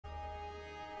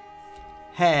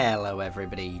Hello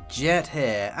everybody, Jet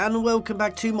here, and welcome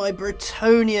back to my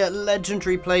Bretonnia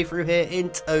legendary playthrough here in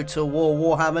Total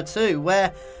War Warhammer 2,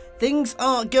 where things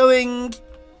are going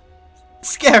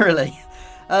scarily.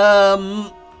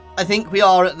 I think we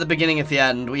are at the beginning of the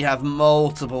end. We have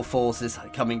multiple forces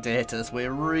coming to hit us.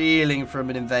 We're reeling from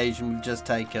an invasion we've just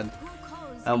taken,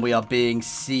 and we are being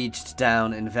sieged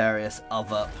down in various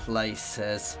other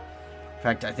places. In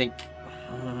fact, I think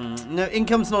no,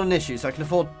 income's not an issue, so I can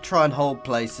afford to try and hold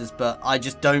places, but I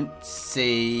just don't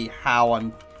see how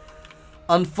I'm...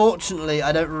 Unfortunately,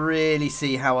 I don't really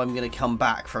see how I'm going to come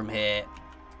back from here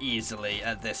easily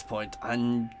at this point.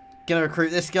 I'm going to recruit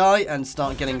this guy and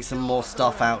start getting some more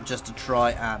stuff out just to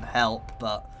try and help,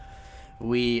 but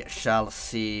we shall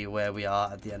see where we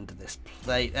are at the end of this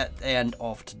play, at the end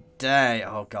of today.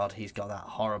 Oh god, he's got that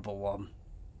horrible one.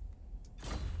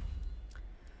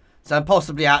 So I'm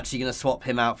possibly actually going to swap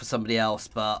him out for somebody else,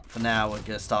 but for now we're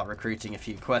going to start recruiting a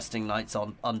few questing knights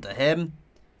on under him.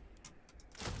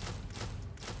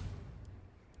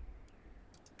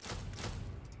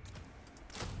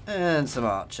 And some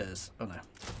archers. Oh no.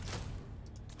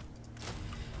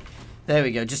 There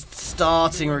we go, just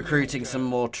starting recruiting some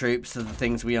more troops to the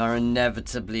things we are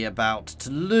inevitably about to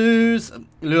lose.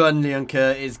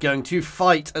 Leoncoeur is going to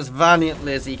fight as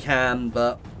valiantly as he can,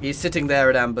 but he's sitting there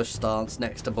at ambush stance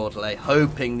next to Bordelais,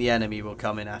 hoping the enemy will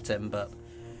come in at him, but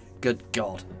good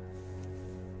god.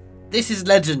 This is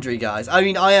legendary, guys. I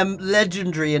mean, I am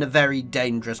legendary in a very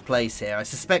dangerous place here. I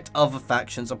suspect other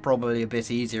factions are probably a bit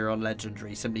easier on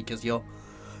legendary, simply because you're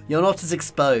not as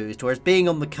exposed, whereas being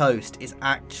on the coast is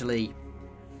actually...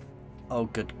 Oh,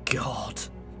 good god.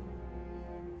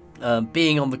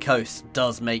 Being on the coast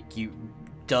does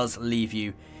leave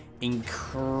you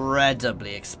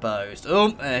incredibly exposed.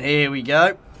 Oh, and here we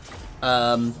go.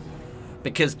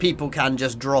 Because people can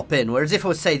just drop in. Whereas if I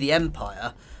was, say, the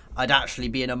Empire, I'd actually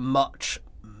be in a much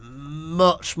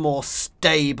more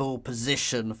stable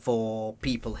position for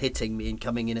people hitting me and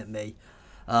coming in at me.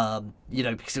 You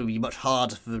know, because it would be much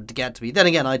harder for them to get to me. Then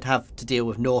again, I'd have to deal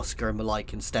with Norsca and the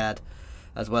like instead,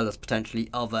 as well as potentially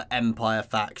other Empire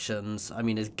factions. I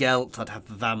mean, as Gelt, I'd have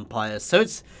the vampires. So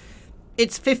it's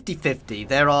 50-50.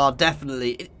 There are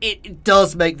definitely... It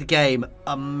does make the game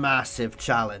a massive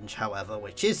challenge, however,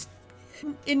 which is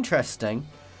interesting.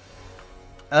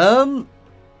 Yeah,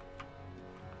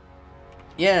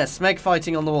 Smeg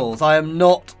fighting on the walls. I am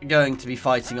not going to be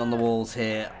fighting on the walls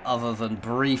here other than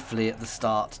briefly at the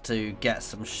start to get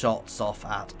some shots off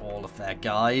at all of their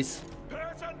guys.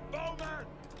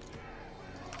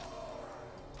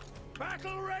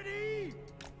 Battle ready.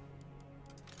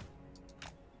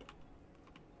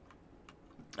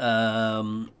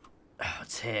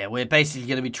 It's here. We're basically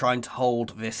going to be trying to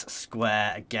hold this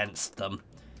square against them.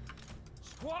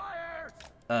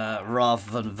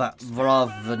 Rather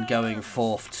than going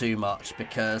forth too much,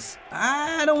 because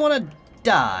I don't want to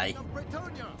die. Oh,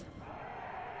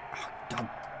 God.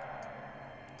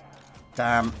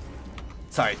 Damn.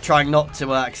 Sorry, trying not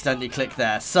to accidentally click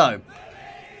there. So.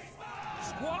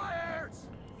 Squires!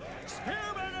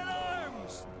 Spearmen at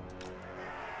arms!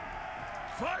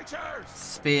 Fighters!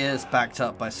 Spears backed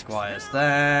up by squires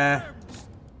there.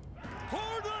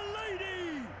 For the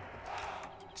lady!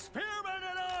 Spearmen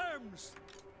at arms!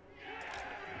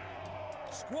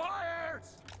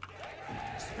 Squires!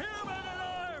 Spearmen at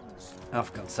arms! Oh,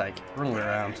 for God's sake. Wrong way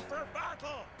around. For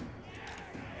battle!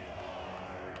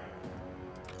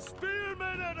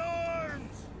 Spearmen at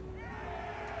arms!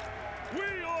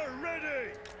 We are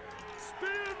ready!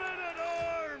 Spearmen at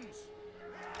arms!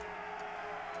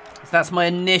 So that's my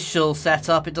initial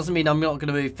setup. It doesn't mean I'm not going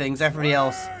to move things. Everybody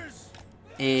else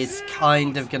is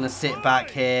kind of going to sit back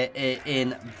here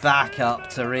in backup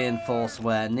to reinforce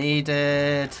where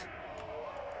needed.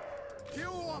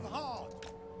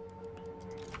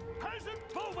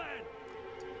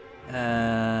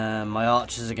 My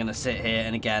archers are going to sit here,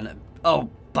 and again... Oh,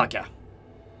 bugger.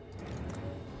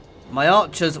 My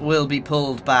archers will be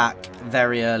pulled back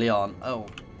very early on. Oh,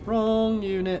 wrong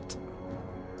unit.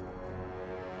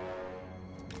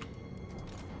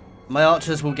 My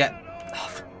archers will get...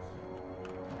 Oh.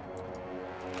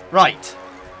 Right.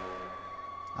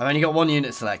 I've only got one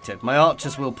unit selected. My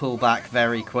archers will pull back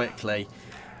very quickly.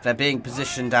 They're being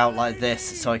positioned out like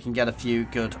this, so I can get a few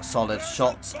good solid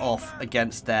shots off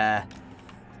against their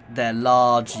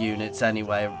large units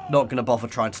anyway. Not going to bother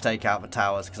trying to take out the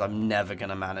towers because I'm never going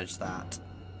to manage that.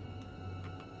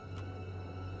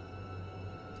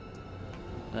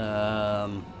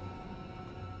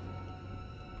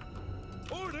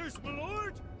 Orders, my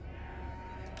lord!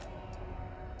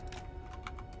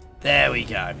 There we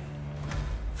go.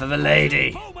 For the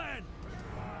lady.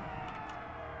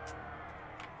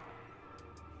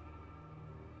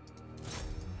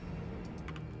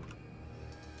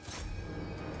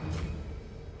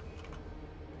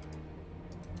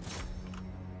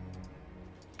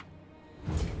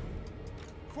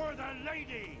 for the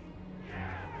lady.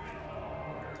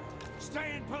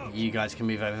 Stay in put. You guys can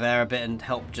move over there a bit and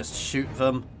help just shoot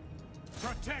them.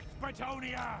 Protect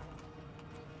Bretonnia.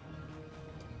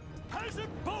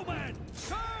 Peasant bowmen,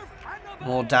 serve and obey.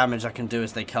 More damage I can do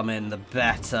as they come in, the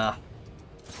better.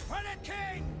 For the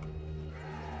king.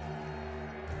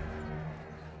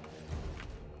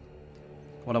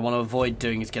 What I want to avoid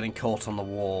doing is getting caught on the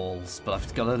walls, but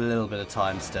I've got a little bit of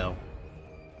time still.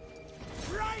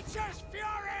 Righteous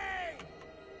fury.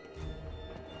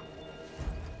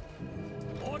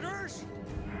 Orders.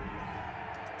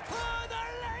 For the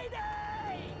lady.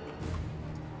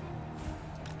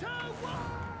 To war.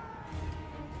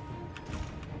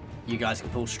 You guys can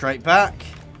pull straight back.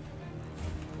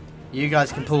 You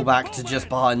guys can pull back to just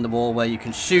behind the wall where you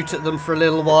can shoot at them for a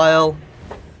little while.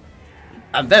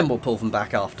 And then we'll pull them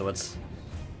back afterwards.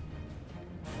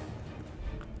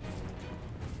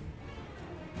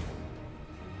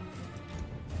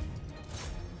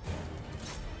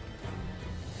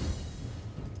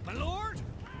 My lord.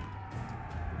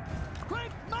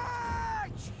 Quick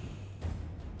march.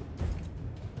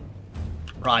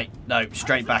 Right, no,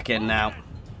 straight back in now.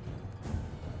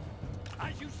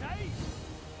 As you say.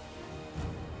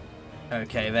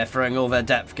 Okay, they're throwing all their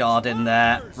depth guard in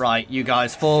there. Right, you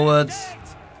guys forwards.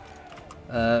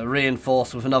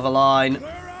 Reinforce with another line. Clear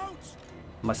out.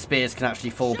 My spears can actually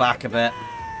fall back a bit.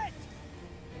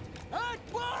 At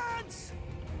once.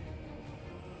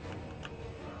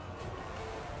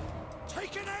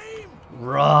 Take an aim.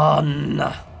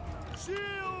 Run!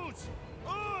 Shields.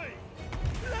 Oi.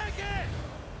 Leg it.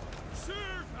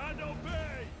 Serve and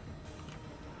obey.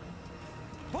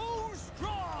 Bows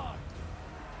drawn.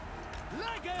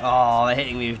 Leg it. Oh, they're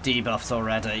hitting me with debuffs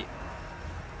already.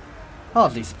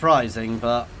 Hardly surprising,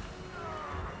 but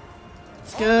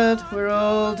it's good. We're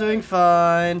all doing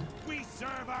fine. We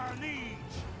serve our liege.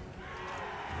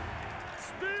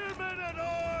 Spearmen at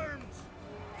arms.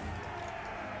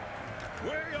 We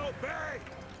obey.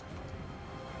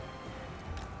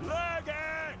 Leg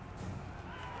it.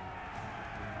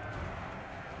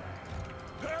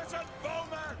 Peasant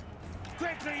bowmen.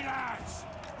 Quickly, lads.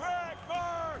 Quick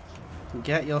march.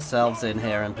 Get yourselves in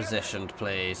here and positioned,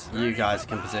 please. You guys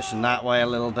can position that way a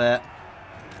little bit.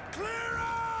 Clear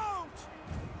out.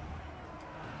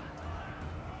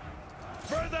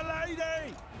 For the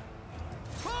lady.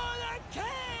 For the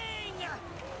king.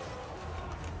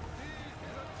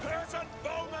 Peasant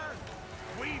bowmen.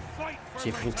 We fight for See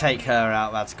if we can Bretonnia. take her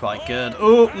out, that's quite good.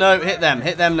 Oh, no, hit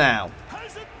them now.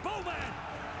 Peasant bowmen.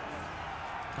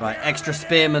 Right, extra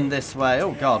spearmen this way.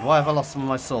 Oh god, why have I lost some of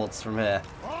my swords from here?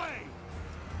 Oi.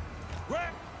 Quick.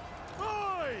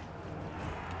 Oi.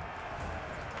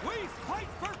 We fight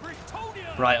for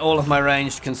Bretonnia. Right, all of my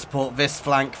ranged can support this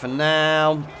flank for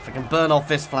now. If I can burn off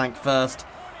this flank first,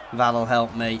 that'll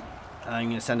help me. I'm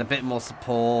going to send a bit more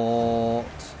support.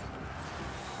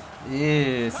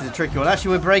 Yeah, this is a tricky one.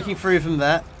 Actually, we're breaking through from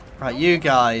there. Right, you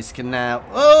guys can now...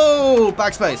 Oh!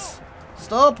 Backspace!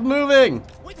 Stop moving!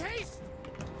 With haste.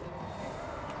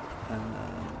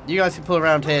 You guys can pull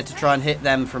around here to try and hit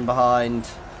them from behind.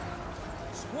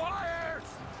 Squires.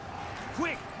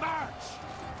 Quick march.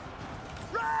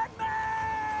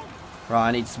 Redmen. Right,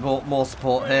 I need support, more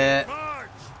support here. March.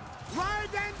 Ride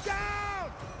them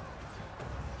down.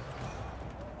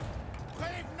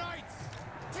 Brave knights.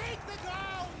 Take the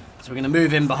ground. So we're going to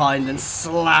move in behind and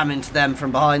slam into them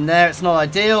from behind there. It's not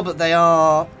ideal, but they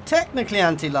are technically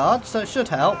anti-large, so it should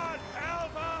help.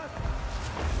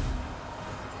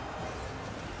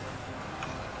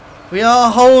 We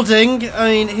are holding.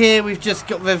 I mean, here we've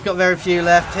got very few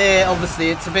left. Here, obviously,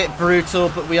 it's a bit brutal,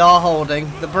 but we are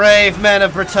holding. The brave men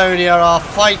of Bretonnia are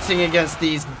fighting against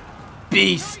these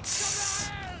beasts.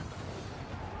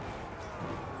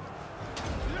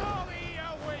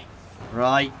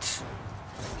 Right.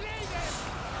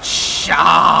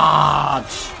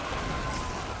 Charge!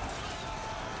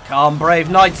 Come, brave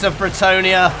knights of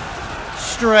Bretonnia.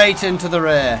 Straight into the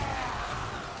rear.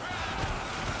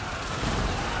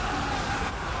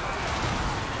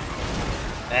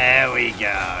 There we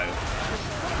go.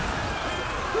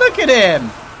 Look at him.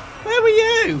 Where were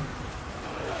you?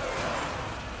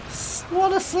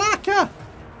 What a slacker.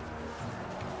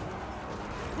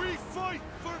 We fight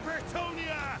for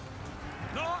Bretonnia.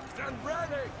 Knocked and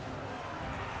ready.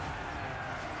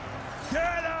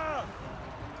 Get up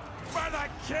for the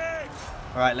king.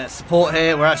 Alright, let's support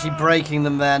here. We're actually breaking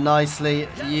them there nicely.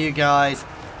 You guys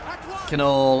can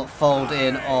all fold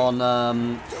in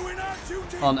on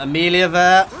Amelia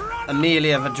there.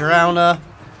 Amelia the Drowner.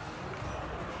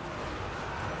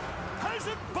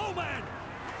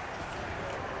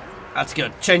 That's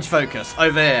good. Change focus.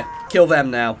 Over here. Kill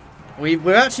them now.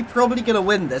 We're actually probably going to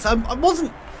win this. I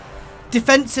wasn't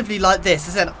defensively like this.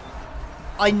 I said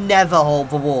I never hold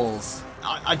the walls.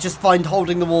 I just find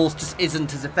holding the walls just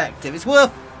isn't as effective. It's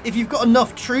worth, if you've got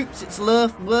enough troops, it's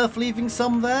worth leaving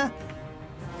some there.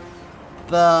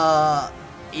 But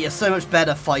you're so much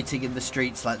better fighting in the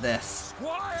streets like this.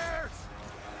 Squires!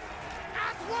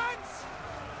 At once!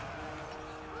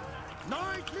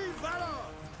 Knightly valor!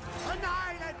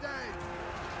 Annihilate them!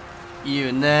 You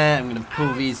in there. I'm going to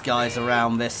pull these guys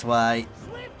around this way.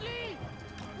 Swiftly!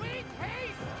 With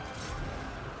haste!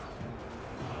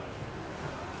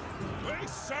 We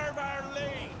serve our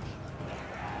liege!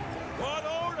 What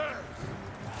orders?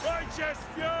 Righteous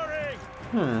fury!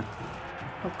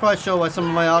 Not quite sure why some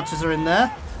of my archers are in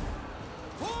there.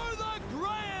 For the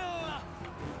Grail!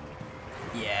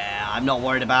 Yeah, I'm not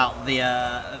worried about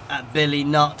the Billy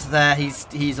Nut there.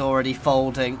 He's already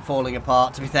falling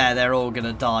apart. To be fair, they're all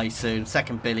gonna die soon.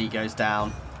 Second Billy goes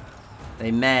down,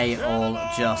 they may all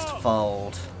just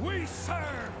fold. We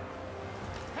serve!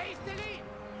 Hastily!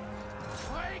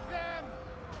 Strike them!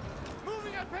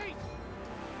 Moving at pace!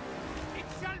 It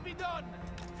shall be done!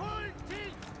 Full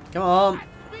tilt! Come on. At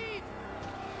speed!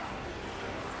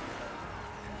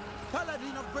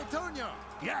 Paladin of Bretonnia!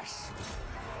 Yes!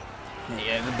 There you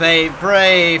go. The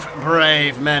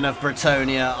brave men of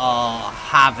Bretonnia are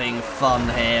having fun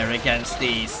here against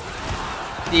these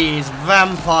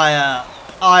vampire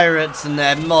pirates and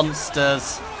their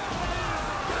monsters.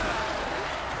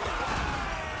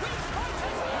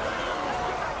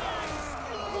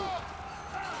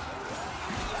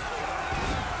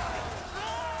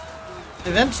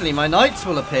 Eventually my knights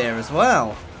will appear as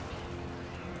well.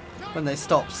 When they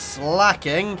stop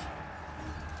slacking.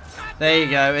 There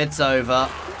you go, it's over.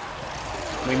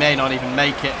 We may not even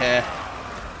make it here.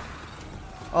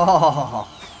 Oh.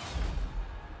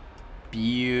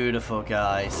 Beautiful,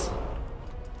 guys.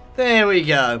 There we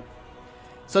go.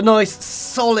 So nice,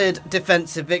 solid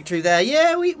defensive victory there.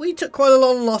 Yeah, we took quite a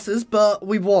lot of losses, but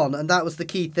we won, and that was the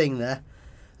key thing there.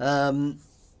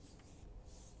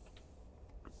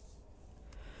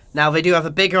 Now, they do have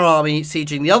a bigger army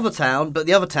sieging the other town, but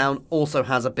the other town also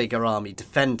has a bigger army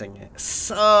defending it.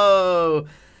 So,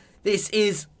 this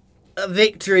is a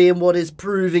victory in what is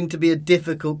proving to be a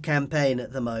difficult campaign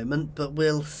at the moment, but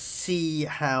we'll see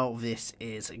how this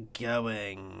is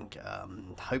going.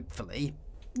 Hopefully,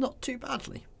 not too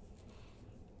badly.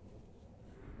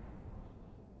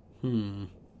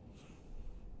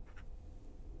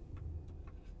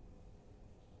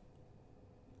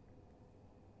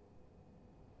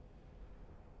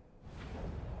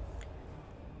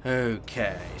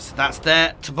 Okay, so that's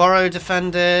there. Tomorrow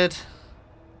defended.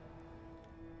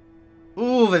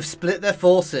 Ooh, they've split their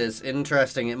forces.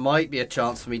 Interesting. It might be a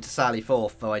chance for me to sally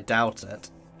forth, though I doubt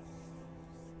it.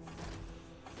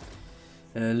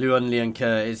 Louen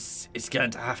Leoncoeur is going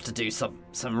to have to do some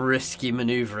risky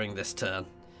manoeuvring this turn.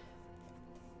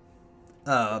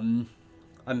 I'm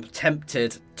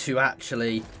tempted to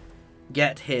actually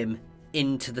get him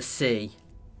into the sea,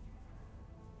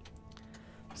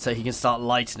 so he can start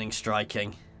lightning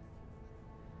striking.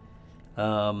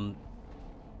 But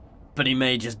he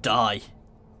may just die.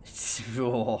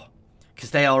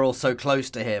 Because they are all so close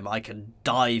to him, I can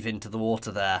dive into the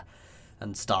water there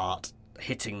and start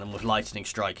hitting them with lightning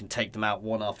strike and take them out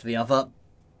one after the other.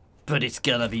 But it's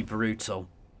gonna be brutal.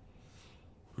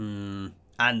 And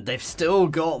they've still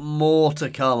got more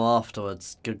to come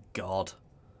afterwards. Good God.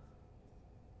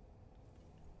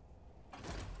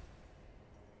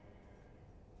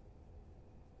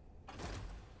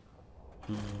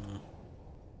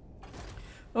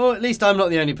 Oh, at least I'm not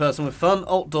the only person with fun.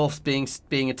 Altdorf's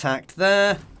being attacked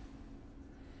there.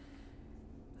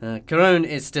 Corone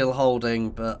is still holding,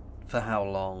 but for how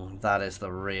long? That is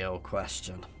the real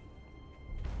question.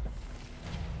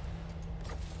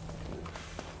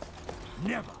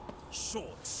 Never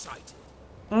short-sighted.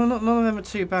 Oh, none of them are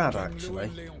too bad, actually.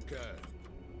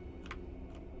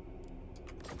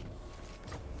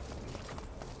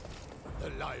 The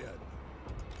lion.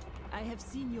 I have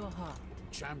seen your heart.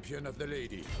 Champion of the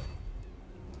lady.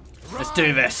 Let's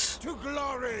do this. To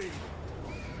glory.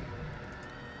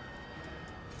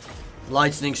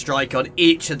 Lightning strike on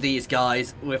each of these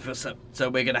guys. So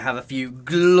we're going to have a few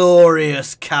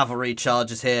glorious cavalry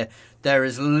charges here. There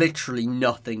is literally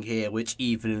nothing here which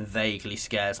even vaguely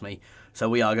scares me. So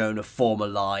we are going to form a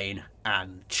line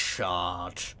and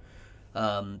charge.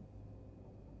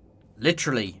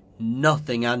 Literally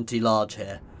nothing anti-large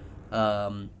here.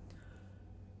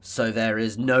 So there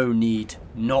is no need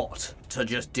not to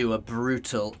just do a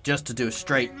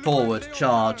straightforward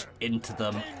charge into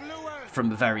them from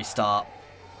the very start.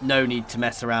 No need to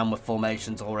mess around with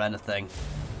formations or anything.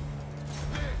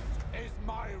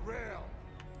 my rail.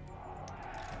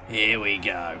 Here we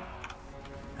go.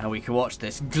 And we can watch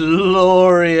this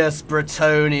glorious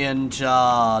Bretonnian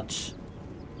charge.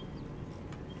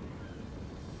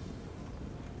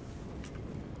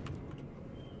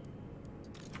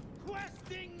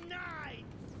 Questing knight,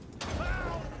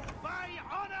 bound by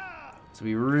honor. So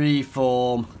we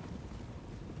reform.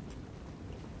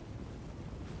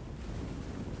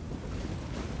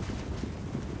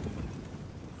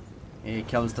 Here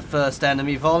comes the first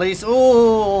enemy volleys.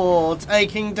 Oh,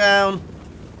 taking down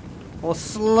or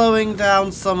slowing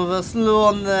down some of us.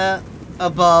 Louen there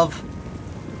above,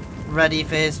 ready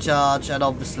for his charge, and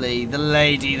obviously the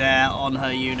lady there on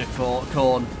her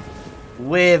unicorn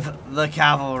with the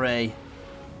cavalry,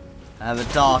 and the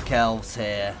dark elves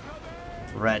here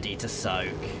ready to soak.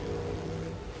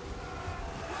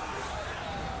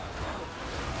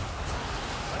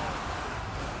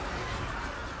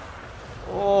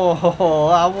 Oh,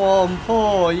 that one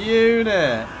poor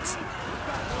unit.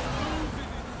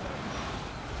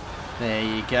 There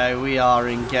you go, we are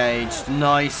engaged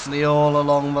nicely all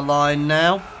along the line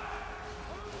now.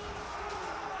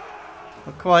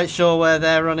 Not quite sure where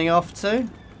they're running off to.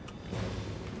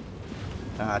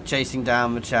 Chasing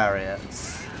down the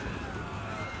chariots.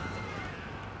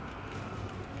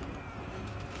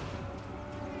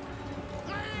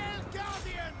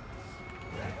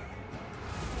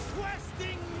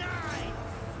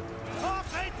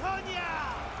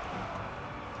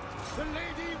 The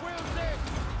lady will live.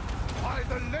 By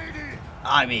the lady.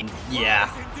 I mean,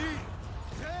 yeah. Yes, indeed.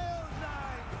 Tail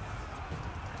knight.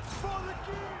 For the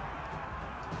king.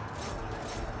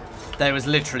 There was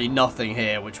literally nothing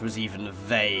here which was even a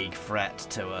vague threat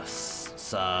to us.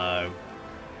 So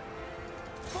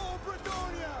For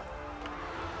Bretonnia.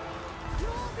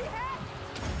 You'll be happy.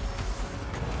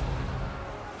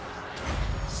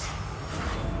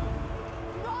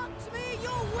 Grant me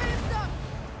your wisdom.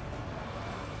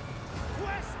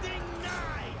 Questing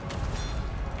knight.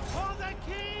 For the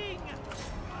king.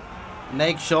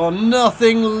 make sure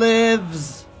nothing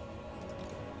lives.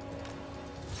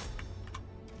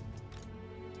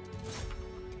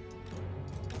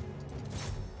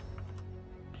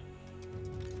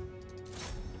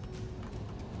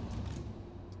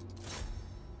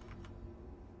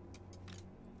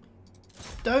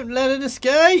 Don't let it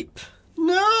escape!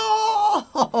 No!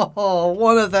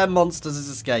 One of them monsters is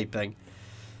escaping.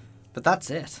 But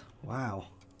that's it. Wow.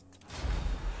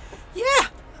 Yeah!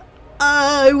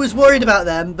 I was worried about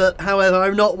them, but however,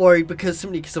 I'm not worried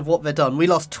simply because of what they've done. We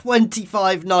lost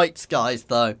 25 knights, guys,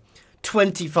 though.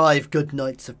 25 good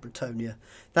knights of Bretonnia.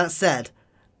 That said,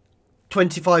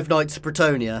 25 knights of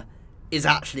Bretonnia is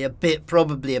actually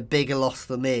probably a bigger loss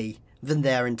for me than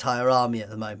their entire army at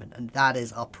the moment. And that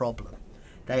is our problem.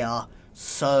 They are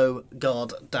so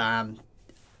goddamn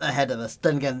ahead of us.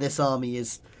 Then again, this army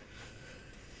is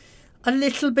a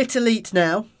little bit elite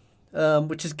now,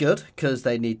 which is good because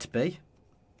they need to be.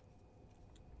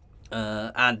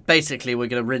 And basically, we're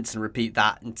going to rinse and repeat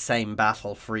that same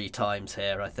battle 3 times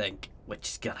here, I think, which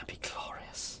is going to be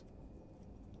glorious.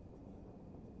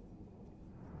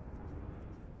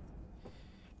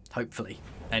 Hopefully.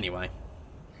 Anyway.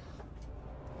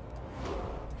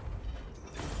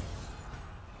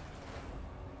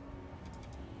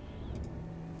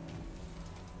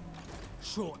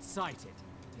 Short-sighted.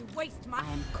 You waste my...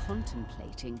 I am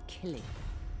contemplating killing.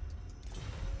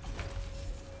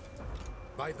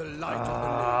 By the light of the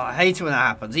I hate it when that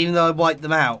happens, even though I wiped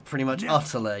them out pretty much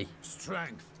utterly. lady,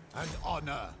 strength and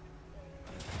honor.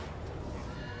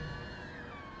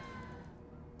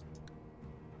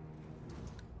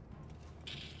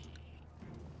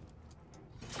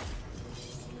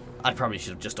 I probably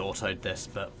should have just autoed this,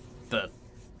 but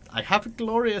I have a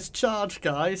glorious charge,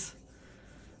 guys.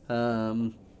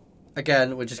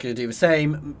 Again, we're just going to do the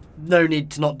same. No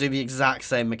need to not do the exact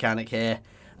same mechanic here.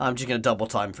 I'm just going to double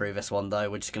time through this one, though.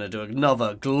 We're just going to do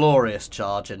another glorious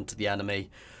charge into the enemy,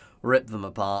 rip them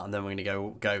apart, and then we're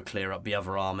going to go clear up the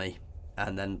other army,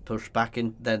 and then push back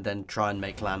in, then try and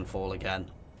make landfall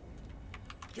again.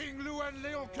 King Louen,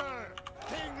 Leoncoeur.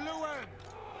 King Louen.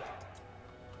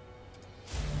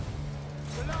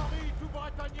 De l'armée to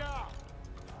Bretonnia.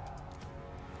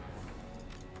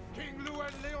 King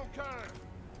Louen, Leoncoeur.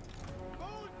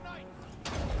 Bold knight.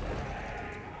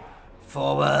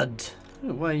 Forward!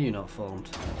 Oh, why are you not formed?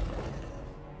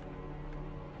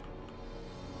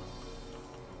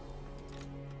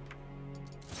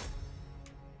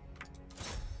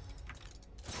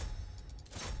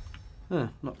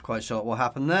 Not quite sure what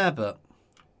happened there, but...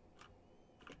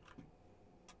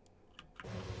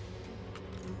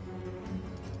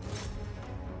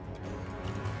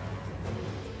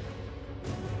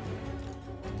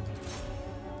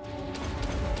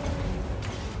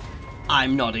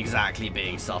 I'm not exactly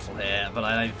being subtle here, but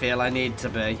I don't feel I need to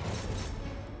be.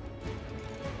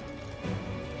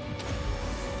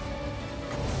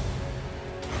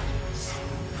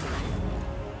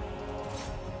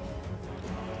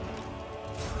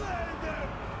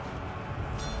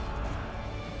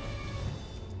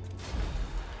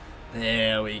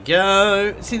 There we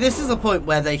go. See, this is the point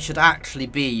where they should actually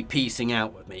be piecing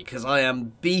out with me, because I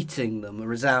am beating them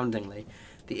resoundingly.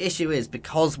 The issue is,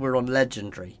 because we're on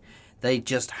Legendary, they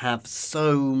just have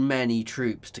so many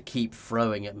troops to keep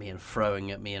throwing at me and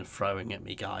throwing at me and throwing at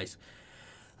me, guys.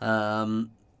 Well,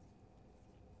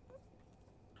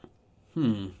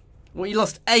 you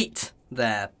lost 8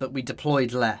 there, but we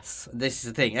deployed less. This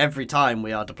is the thing. Every time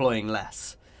we are deploying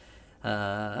less.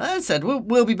 As I said,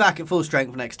 we'll be back at full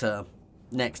strength next turn.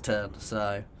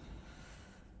 So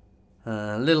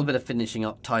a little bit of finishing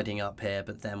up, tidying up here,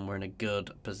 but then we're in a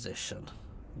good position.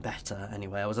 Better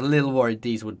anyway. I was a little worried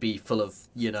these would be full of,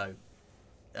 you know,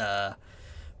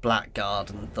 blackguard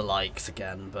and the likes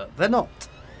again, but they're not.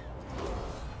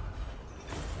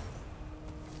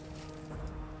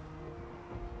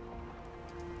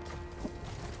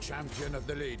 Champion of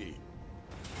the lady.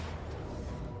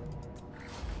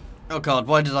 Oh god,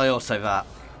 why did I also that?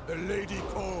 The lady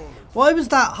calls. Why was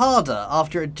that harder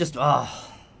after it just...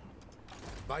 Oh.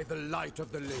 By the light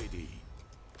of the lady.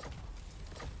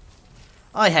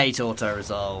 I hate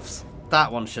auto-resolves.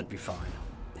 That one should be fine,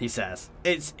 he says.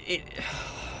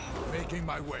 Making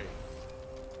my way.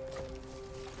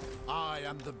 I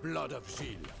am the blood of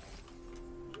Gilles.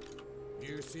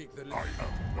 You seek the lady. I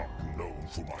am not known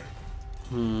for my...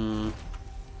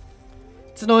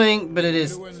 It's annoying, but it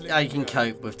is. I can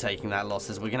cope with taking that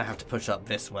losses. We're gonna have to push up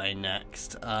this way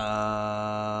next.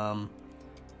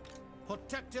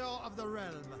 Protector of the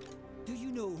realm. Do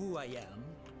you know who I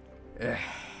am?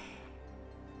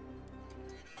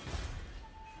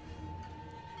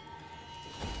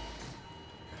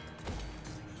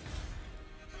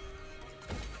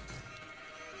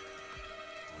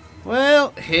 Well,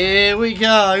 here we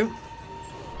go.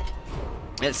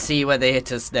 Let's see where they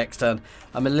hit us next turn.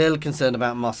 I'm a little concerned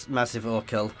about massive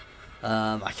Orkel.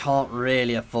 I can't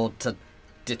really afford to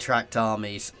detract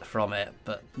armies from it,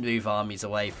 but move armies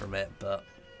away from it, but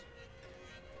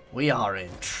we are in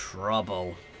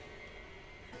trouble.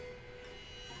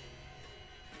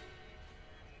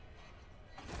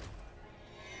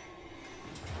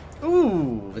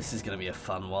 Ooh, this is going to be a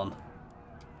fun one.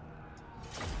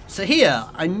 So here,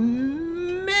 I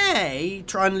may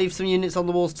try and leave some units on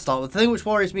the walls to start with. The thing which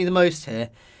worries me the most here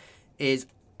is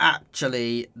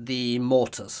actually the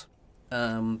mortars.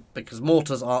 Because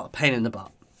mortars are a pain in the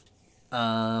butt.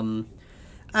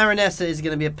 Aranessa is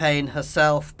going to be a pain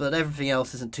herself, but everything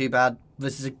else isn't too bad.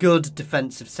 This is a good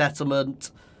defensive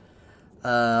settlement.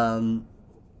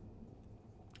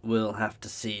 We'll have to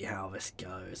see how this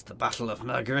goes. The Battle of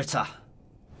Margarita.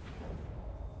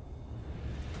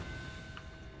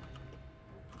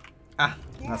 Ah,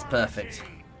 that's perfect.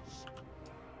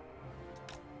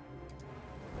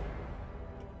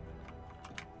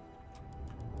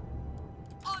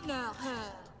 Honor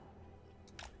her.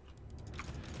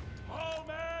 All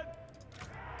men!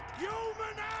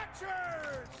 Human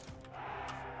archers!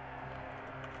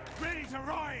 Ready to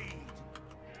ride!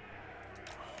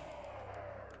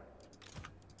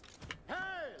 Hail!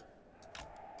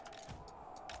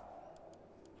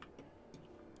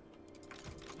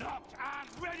 Knocked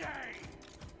and ready!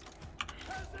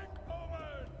 Peasant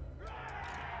bowman!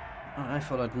 Oh, I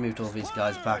thought I'd moved all these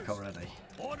guys back already.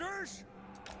 Orders?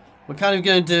 We're kind of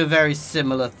going to do a very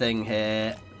similar thing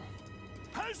here.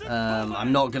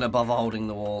 I'm not going to bother holding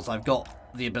the walls. I've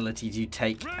got the ability to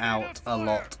take out a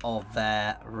lot of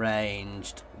their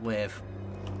ranged with...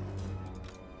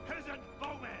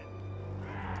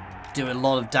 do a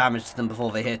lot of damage to them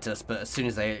before they hit us, but as soon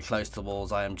as they get close to the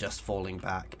walls, I am just falling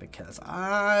back because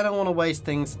I don't want to waste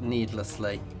things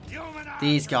needlessly.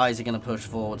 These guys are going to push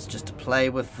forwards just to play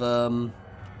with them.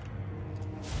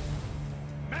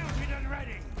 Mounted and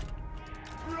ready!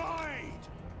 Ride!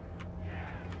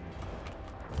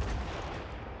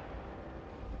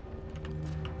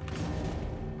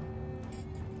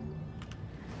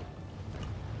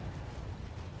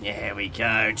 Here we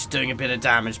go, just doing a bit of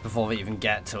damage before they even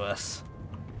get to us.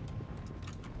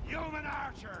 Human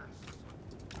archers!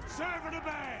 Serve and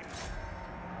obey!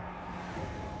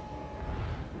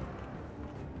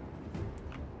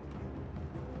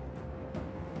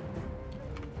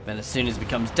 Then as soon as it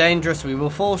becomes dangerous, we will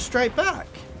fall straight back.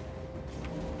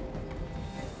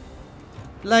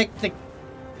 Like the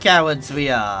cowards we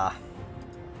are.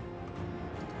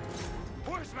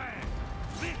 Horseman!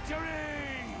 Victory!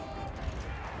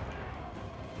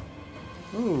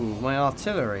 Ooh, my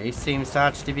artillery seems to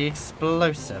actually be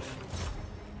explosive.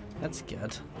 That's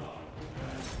good.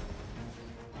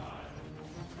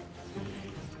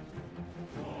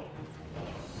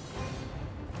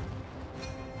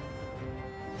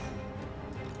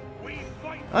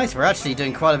 Nice, we're actually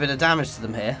doing quite a bit of damage to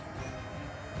them here.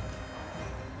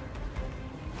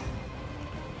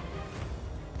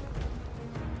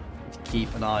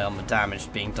 Keep an eye on the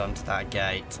damage being done to that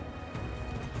gate.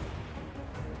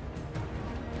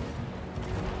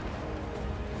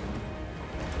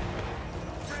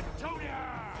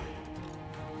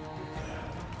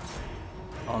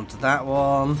 Onto that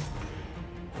one.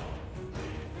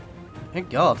 Thank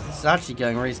God, this is actually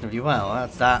going reasonably well.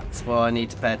 That's what I need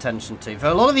to pay attention to. For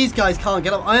a lot of these guys can't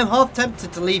get up. I am half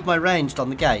tempted to leave my ranged on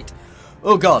the gate.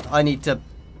 Oh God, I need to...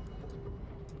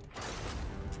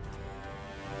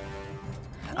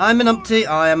 I'm an umpty,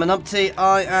 I am an umpty,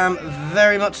 I am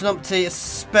very much an umpty,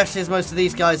 especially as most of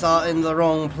these guys are in the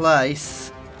wrong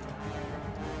place.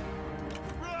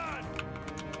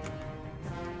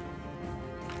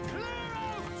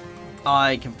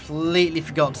 I completely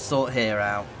forgot to sort here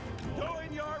out.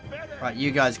 Right,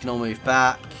 you guys can all move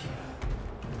back.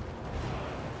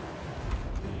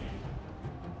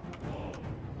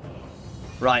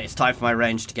 Right, it's time for my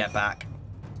range to get back.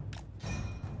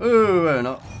 Ooh, oh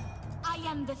no. I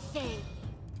am the same.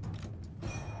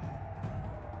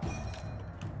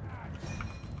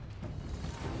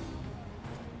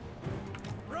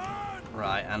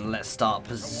 Right, and let's start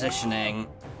positioning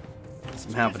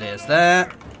some halberdiers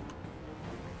there.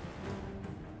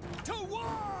 To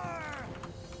war!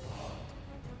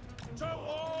 To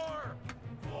war!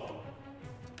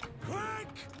 Quick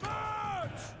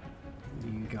march!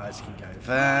 You guys can go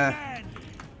there.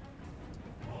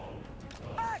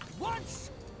 At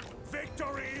once!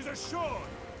 Victory is assured!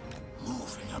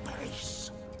 Moving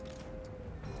apace.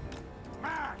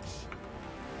 March!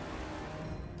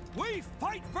 We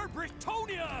fight for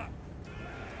Bretonnia!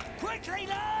 Quickly,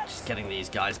 lads! Just getting these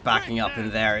guys backing up in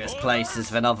various places,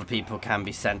 then other people can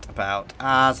be sent about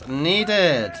as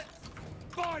needed.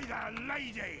 By the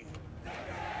lady!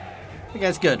 Okay,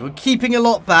 it's good. We're keeping a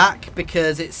lot back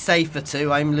because it's safer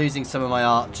to. I'm losing some of my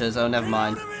archers. Oh, never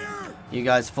mind. You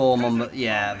guys form on the...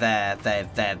 Yeah,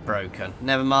 they're broken.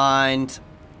 Never mind.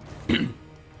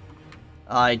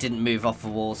 I didn't move off the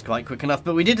walls quite quick enough,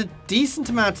 but we did a decent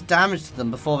amount of damage to them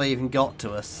before they even got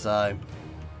to us, so...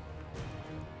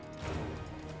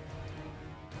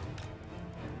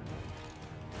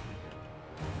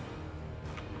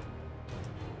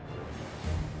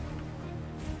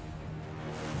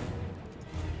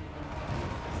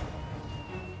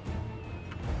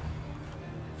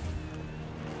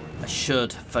 I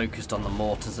should have focused on the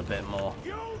mortars a bit more.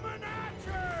 Human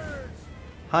archers!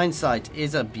 Hindsight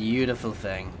is a beautiful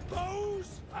thing.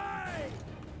 Bows aye!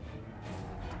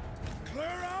 Clear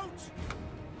out!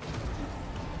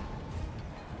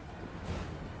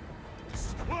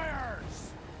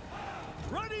 Squares!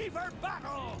 Ready for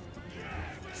battle!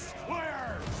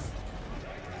 Squares!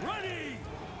 Ready!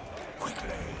 Quickly!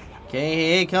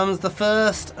 Okay, here comes the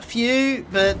first few,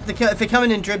 but if they're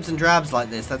coming in dribs and drabs like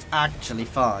this, that's actually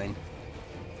fine.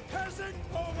 Peasant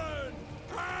woman!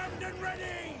 Armed and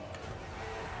ready!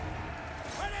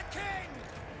 For the king!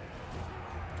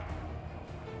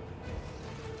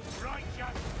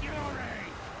 Righteous fury!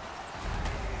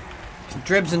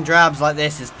 Dribs and drabs like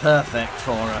this is perfect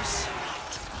for us.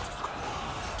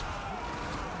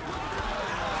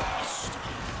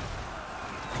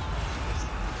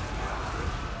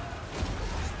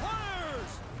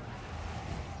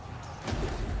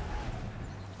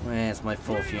 Where's my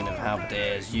fourth unit of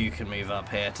halberdiers? You can move up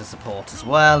here to support as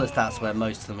well, as that's where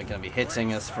most of them are going to be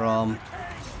hitting us from.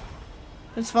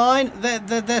 It's fine.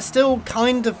 They're still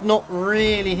kind of not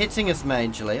really hitting us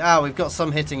majorly. Ah, we've got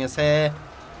some hitting us here.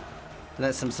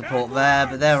 Let some support there,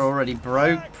 but they're already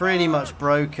pretty much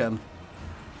broken.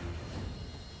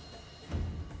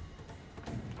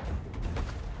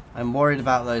 I'm worried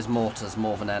about those mortars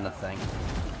more than anything.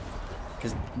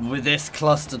 Because with this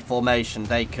clustered formation,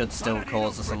 they could still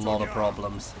cause us a lot of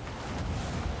problems.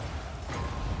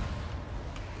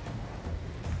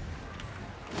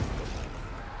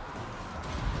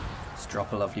 Let's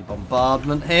drop a lovely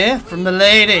bombardment here from the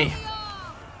lady. Here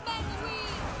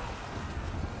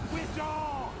we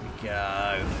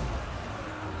go.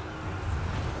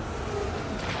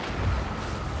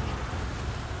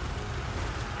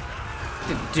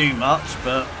 Didn't do much,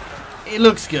 but it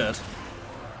looks good.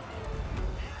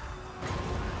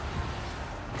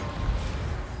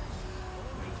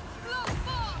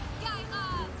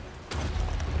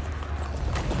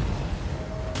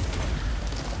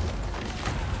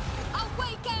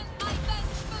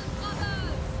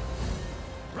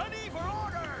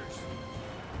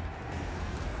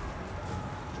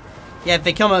 Yeah, if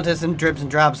they come out to some dribs and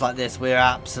drabs like this, we're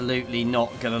absolutely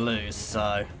not going to lose,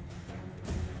 so...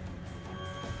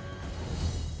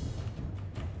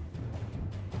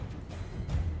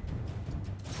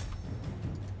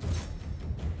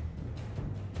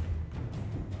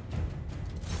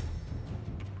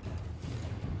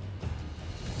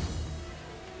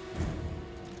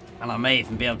 And I may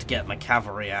even be able to get my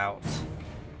cavalry out.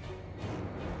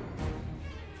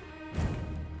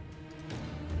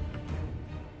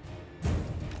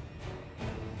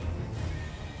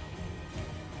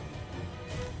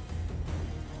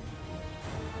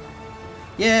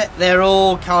 Yeah, they're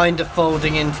all kind of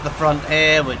folding into the front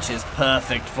here, which is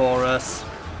perfect for us.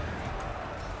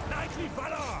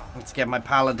 Let's get my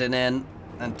paladin in,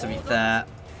 and to be fair...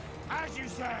 As you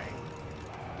say,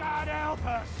 God help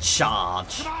us!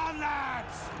 Charge! Come on,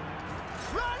 lads!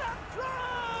 Run them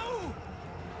through!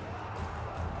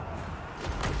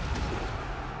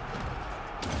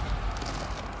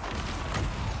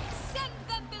 Send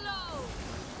them below.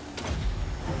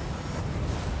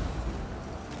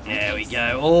 There we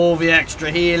go. All the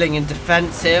extra healing and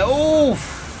defense here.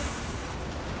 Oof!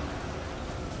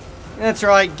 That's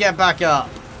right, get back up.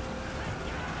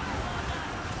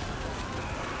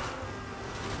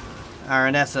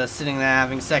 Aranessa sitting there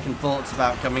having second thoughts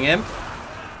about coming in.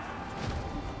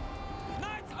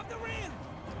 Knights of the Ring!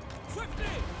 Swiftly!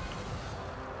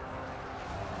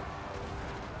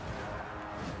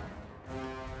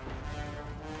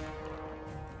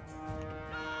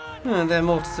 And their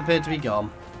mortars appear to be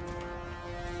gone.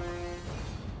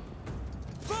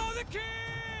 For the king!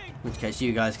 In which case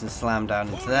you guys can slam down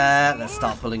into there. Let's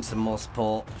start pulling some more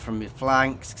support from your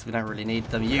flanks because we don't really need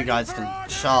them. You guys can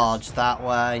charge that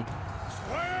way.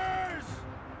 Squares!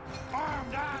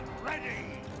 Armed and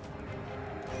ready!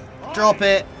 Drop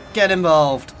it. Get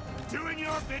involved. Doing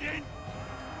your bidding?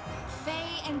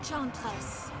 Fey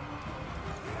Enchantress.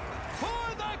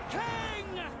 For the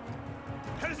king!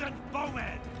 Peasant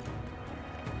bowmen!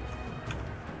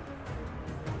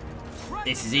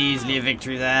 This is easily a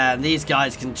victory there. And these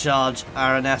guys can charge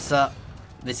Aranessa.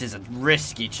 This is a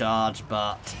risky charge,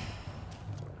 but...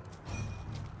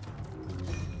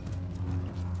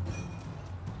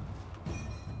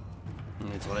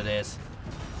 it's what it is.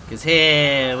 Because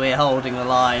here we're holding the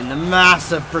line. The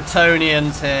massive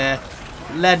Bretonnians here,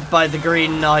 led by the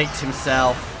Green Knight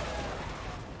himself.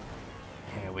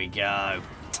 Here we go.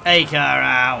 Take her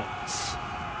out.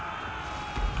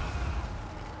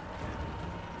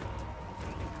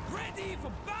 Ready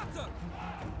for battle!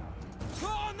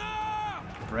 Corner!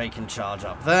 Break and charge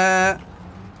up there.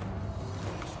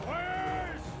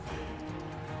 Squares!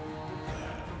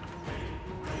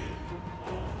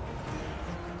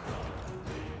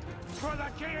 For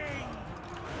the king!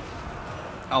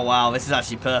 Oh wow, this is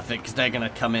actually perfect because they're going to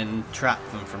come in and trap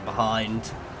them from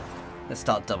behind. Let's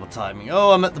start double timing.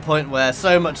 Oh, I'm at the point where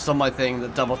so much is on my thing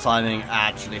that double timing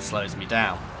actually slows me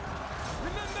down.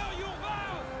 Remember your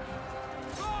vows!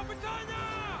 For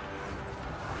Bretonnia!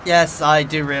 Yes, I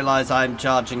do realise I'm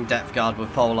charging depth guard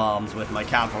with pole arms with my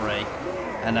cavalry.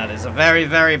 And that is a very,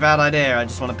 very bad idea. I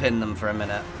just want to pin them for a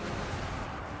minute.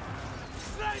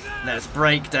 Slay them! Let's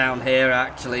break down here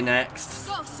actually next.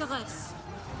 Sorceress.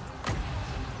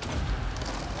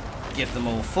 Give them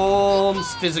all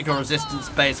forms, physical resistance,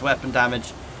 base weapon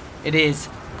damage. It is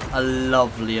a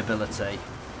lovely ability.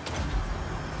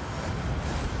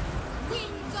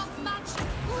 Winds of magic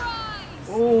rise.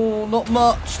 Oh, not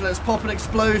much. Let's pop an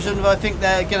explosion, but I think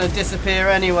they're going to disappear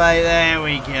anyway. There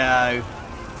we go.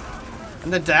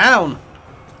 And they're down.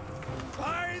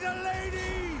 By the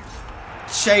ladies!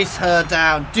 Chase her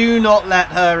down. Do not let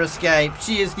her escape.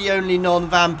 She is the only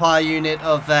non-vampire unit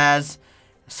of theirs.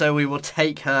 So we will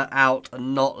take her out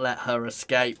and not let her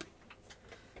escape.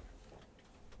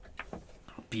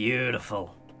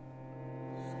 Beautiful.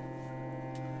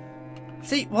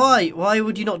 See, why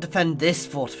would you not defend this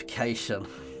fortification?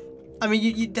 I mean,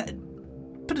 you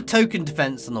put a token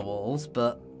defense on the walls,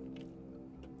 but...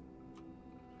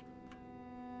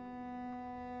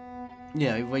 you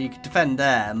know, where you could defend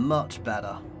there, much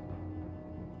better.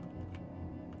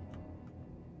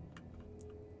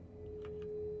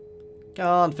 Go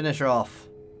on, finish her off.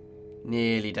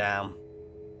 Nearly down.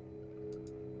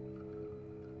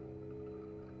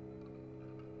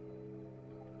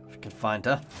 If I can find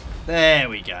her. There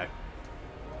we go.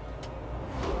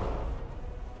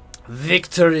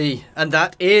 Victory! And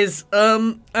that is,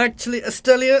 actually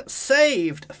Astelia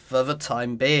saved for the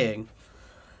time being.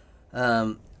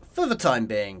 For the time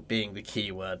being the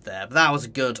key word there. But that was a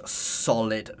good,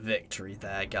 solid victory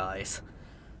there, guys.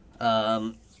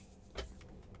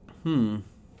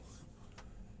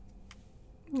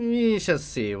 We shall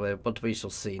see what we shall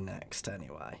see next,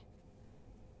 anyway.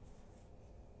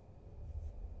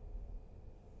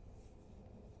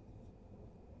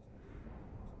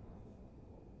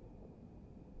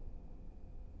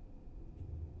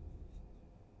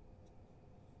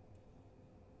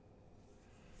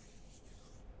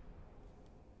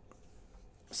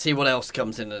 See what else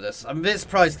comes into this. I'm a bit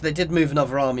surprised they did move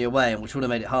another army away, which would have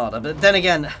made it harder. But then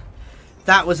again,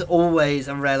 that was always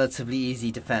a relatively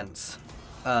easy defense.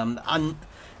 And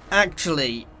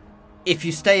actually, if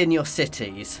you stay in your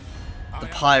cities, the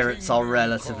pirates are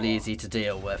relatively easy to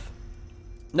deal with.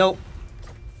 Nope.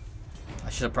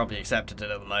 I should have probably accepted it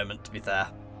at the moment, to be fair.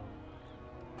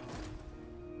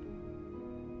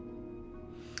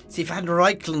 See, if I had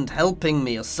Reichland helping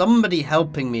me, or somebody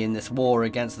helping me in this war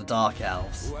against the Dark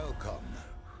Elves. Welcome.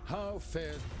 How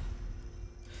fares...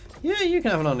 Yeah, you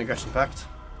can have an non-aggression pact.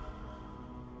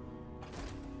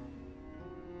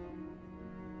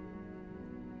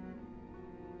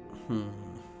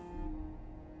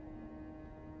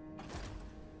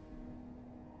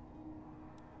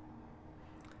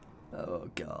 Oh,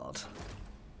 God.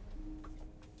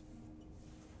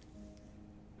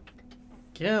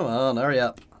 Come on, hurry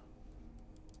up.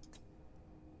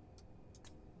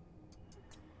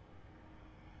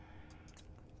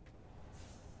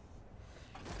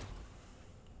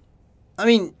 I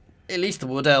mean, at least the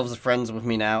Wood Elves are friends with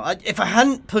me now. If I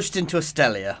hadn't pushed into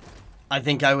Estelia, I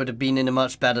think I would have been in a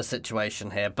much better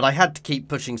situation here. But I had to keep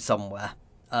pushing somewhere.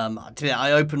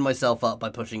 I opened myself up by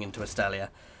pushing into Estelia,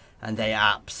 and they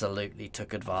absolutely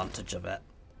took advantage of it.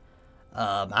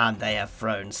 And they have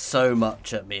thrown so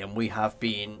much at me, and we have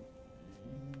been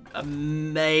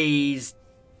amazed.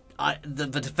 The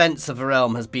defense of the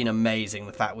realm has been amazing.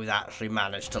 The fact we've actually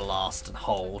managed to last and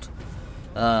hold.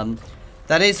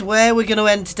 That is where we're going to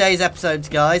end today's episodes,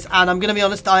 guys. And I'm going to be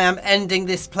honest, I am ending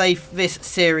this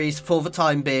series for the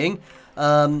time being.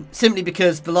 Simply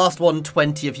because the last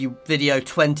video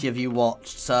 20 of you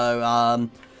watched. So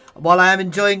while I am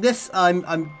enjoying this,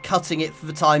 I'm cutting it for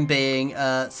the time being,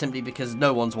 simply because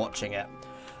no one's watching it.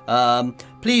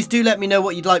 Please do let me know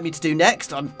what you'd like me to do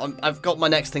next. I've got my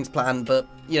next things planned, but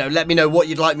you know, let me know what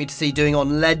you'd like me to see doing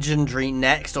on Legendary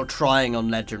next, or trying on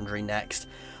Legendary next.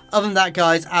 Other than that,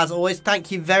 guys, as always,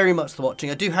 thank you very much for watching.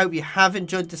 I do hope you have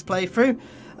enjoyed this playthrough.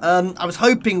 I was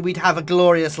hoping we'd have a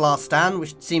glorious last stand,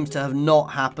 which seems to have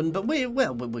not happened, but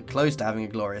we're close to having a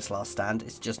glorious last stand.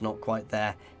 It's just not quite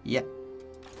there yet,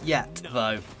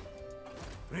 though.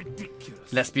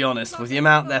 Ridiculous. Let's be honest, with the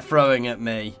amount they're throwing at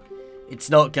me, it's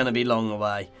not going to be long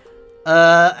away.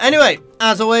 Anyway,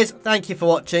 as always, thank you for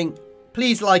watching.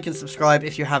 Please like and subscribe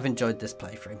if you have enjoyed this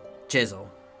playthrough. Cheers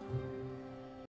all.